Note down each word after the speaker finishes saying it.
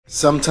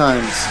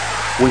Sometimes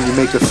when you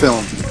make a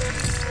film,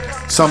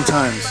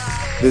 sometimes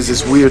there's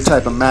this weird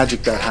type of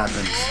magic that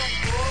happens.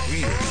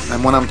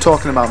 And when I'm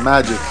talking about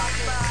magic,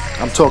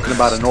 I'm talking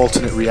about an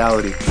alternate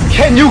reality.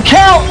 Can you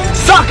count,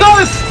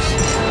 suckers?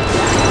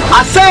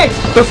 I say,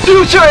 the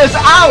future is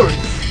ours.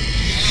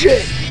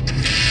 Shit.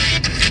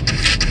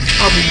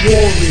 I'm a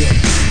warrior,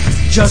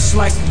 just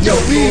like yo,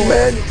 E,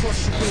 man.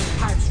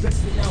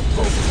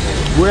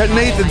 We're at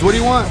Nathan's, what do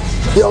you want?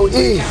 Yo,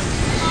 E.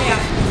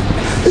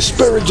 The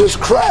spirit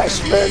just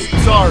crashed, man.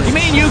 Sorry. You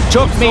mean you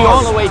took me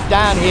all the way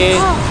down here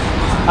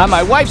on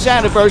my wife's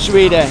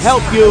anniversary to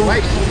help you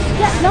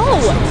Yeah, no.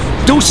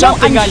 do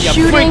something I'm on your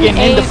shooting friggin'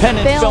 a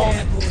independent film?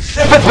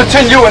 Difference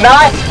between you and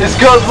I is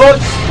good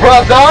looks,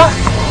 brother.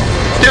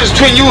 Difference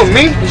between you and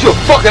me is you're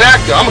a fucking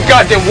actor. I'm a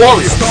goddamn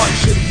warrior.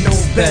 Know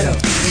better,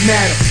 no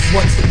matter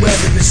what the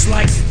weather is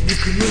like. You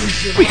can lose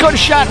your We could have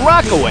shot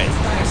Rockaway.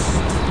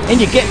 And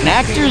you're getting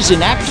actors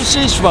and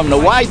actresses from the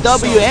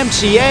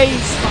YWMCA,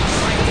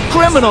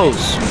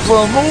 criminals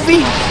for a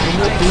movie.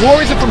 The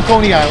Warriors are from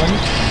Coney Island.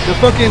 The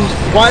fucking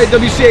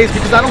YWCA is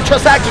because I don't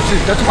trust actresses.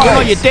 That's why. You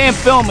know, your damn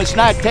film is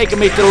not taking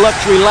me to the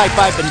luxury life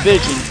I've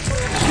envisioned.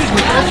 Excuse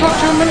me, can I talk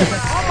to you a minute?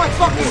 Oh, my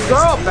fucking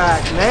girl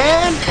back,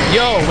 man.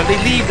 Yo, when they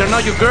leave, they're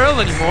not your girl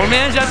anymore,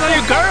 man. That's not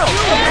your girl.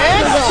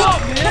 Man, what's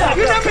up, man?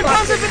 You never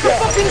come to the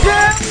fucking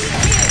jail?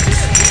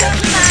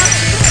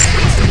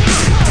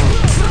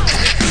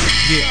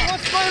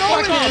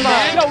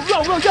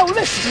 Yo,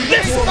 listen,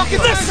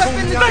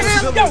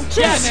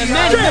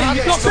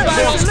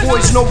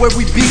 boys know where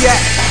we be at.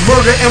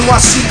 Murder,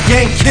 NYC,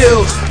 gang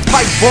kills.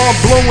 Pipe bomb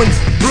blowing,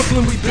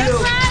 Brooklyn we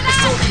build.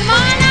 Come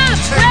on up.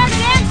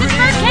 We're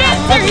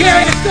dancing for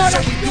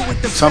cancer.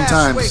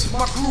 Sometimes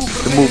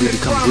the movie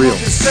becomes real.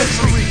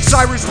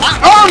 I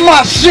earned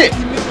my shit.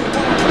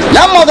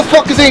 Y'all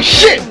motherfuckers ain't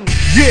shit.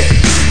 Yeah.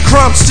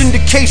 Crime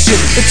syndication,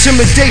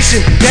 intimidation,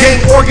 gang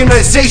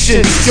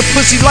organization. Your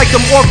pussy like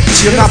them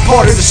orphans, you're not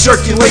part of the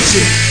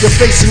circulation. You're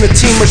facing a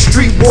team of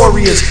street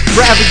warriors,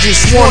 ravaging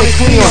Swan and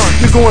Cleon.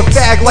 You're going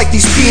fag like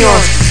these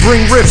peons.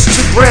 Bring rips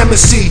to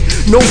Gramercy,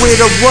 nowhere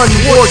to run,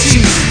 war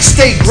chief.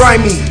 Stay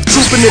grimy,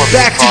 trooping it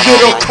back to good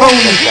old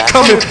Coney.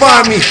 Come and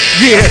find me,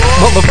 yeah,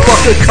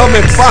 motherfucker, come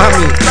and find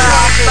me.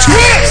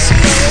 Twist!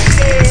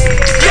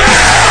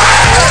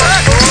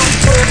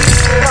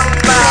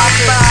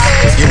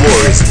 You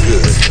warriors are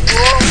good.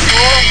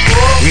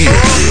 Real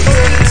good.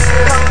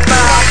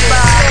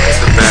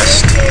 The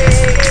best.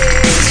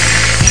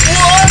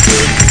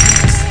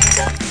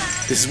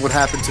 This is what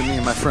happened to me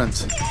and my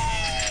friends.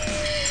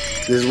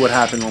 This is what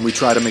happened when we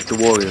try to make the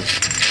Warriors.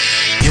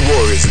 You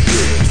warriors are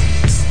good.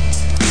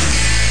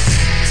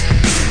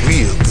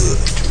 Real good.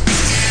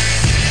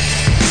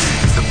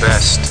 The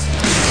best.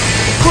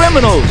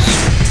 Criminals!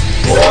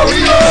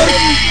 Warriors!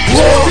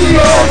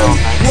 Warriors!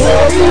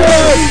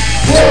 Warriors!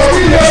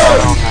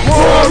 Warriors!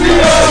 Warriors!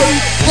 Warriors!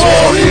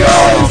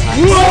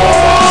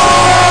 Warriors!